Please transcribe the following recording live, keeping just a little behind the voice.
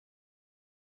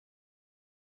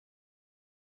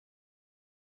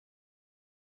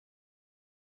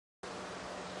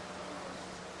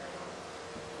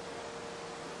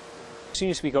soon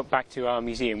as we got back to our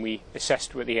museum, we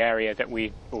assessed what the area that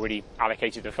we already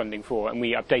allocated the funding for, and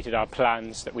we updated our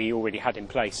plans that we already had in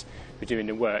place for doing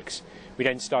the works. We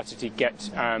then started to get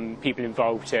people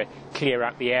involved to clear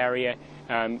out the area,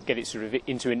 get it sort of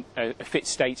into a fit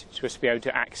state for us to be able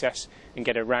to access and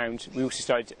get around. We also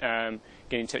started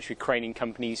getting in touch with craning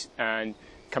companies and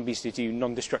companies to do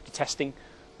non-destructive testing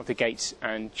of the gates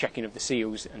and checking of the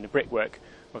seals and the brickwork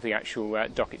of the actual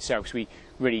dock itself. So we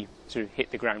really sort of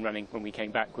hit the ground running when we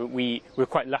came back. We were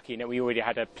quite lucky in that we already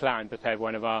had a plan prepared by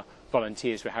one of our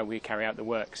volunteers for how we carry out the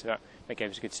work, so that gave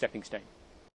us a good stepping stone.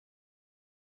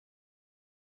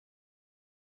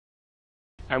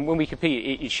 And when we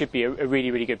compete, it should be a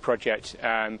really, really good project.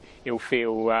 It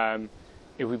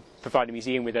will provide the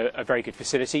museum with a very good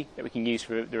facility that we can use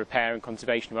for the repair and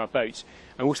conservation of our boats,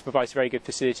 and also provides a very good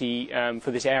facility for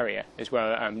this area as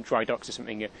well. Dry docks are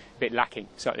something a bit lacking,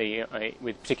 slightly,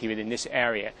 particularly within this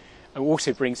area. And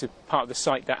also brings a part of the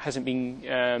site that hasn't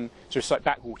been sort of site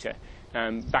backwater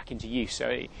back into use.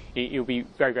 So it will be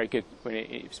very, very good when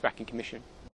it's back in commission.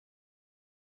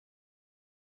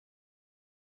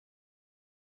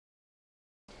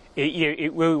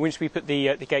 It will, once we put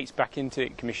the gates back into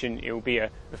commission, it will be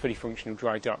a fully functional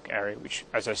dry dock area, which,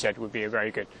 as I said, would be a very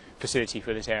good facility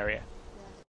for this area.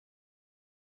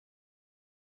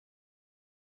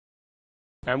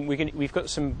 We've got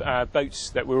some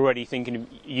boats that we're already thinking of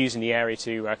using the area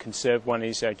to conserve. One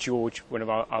is George, one of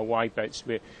our wide boats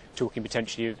we're talking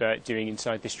potentially of doing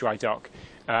inside this dry dock.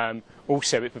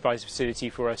 Also, it provides a facility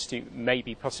for us to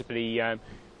possibly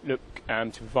look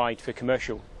to provide for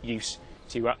commercial use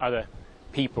to other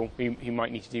people who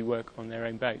might need to do work on their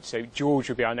own boat. So George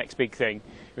will be our next big thing,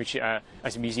 which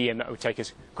as a museum that will take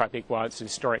us quite a big while. It's an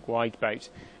historic wide boat,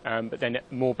 but then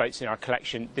more boats in our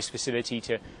collection. This facility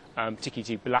to particularly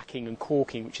do blacking and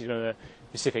caulking, which is one of the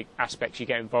specific aspects you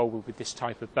get involved with this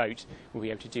type of boat, we'll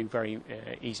be able to do very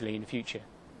easily in the future.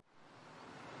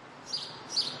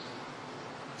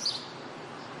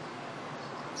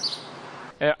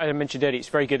 As I mentioned earlier, it's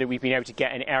very good that we've been able to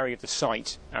get an area of the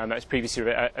site that was previously,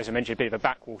 as I mentioned, a bit of a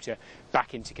backwater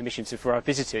back into commission. So for our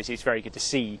visitors, it's very good to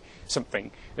see something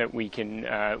that we can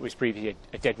was previously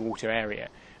a dead water area,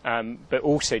 but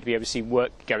also to be able to see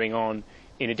work going on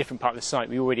in a different part of the site.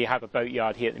 We already have a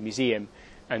boatyard here at the museum,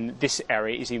 and this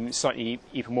area is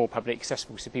even more public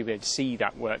accessible, so people are able to see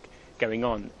that work going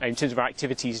on. And in terms of our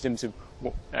activities, in terms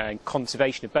of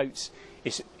conservation of boats,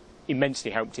 it's immensely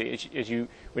helped it. As you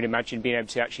would imagine, being able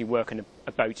to actually work on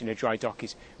a boat in a dry dock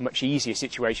is a much easier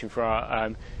situation for our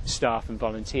staff and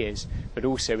volunteers, but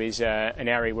also is an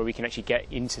area where we can actually get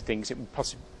into things that we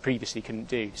possibly previously couldn't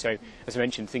do. So, as I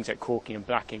mentioned, things like caulking and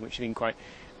blacking, which have been quite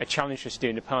a challenge for us to do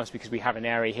in the past because we have an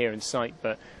area here in sight,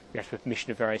 but we have the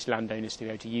permission of various landowners to be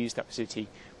able to use that facility.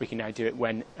 We can now do it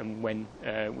when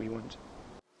we want.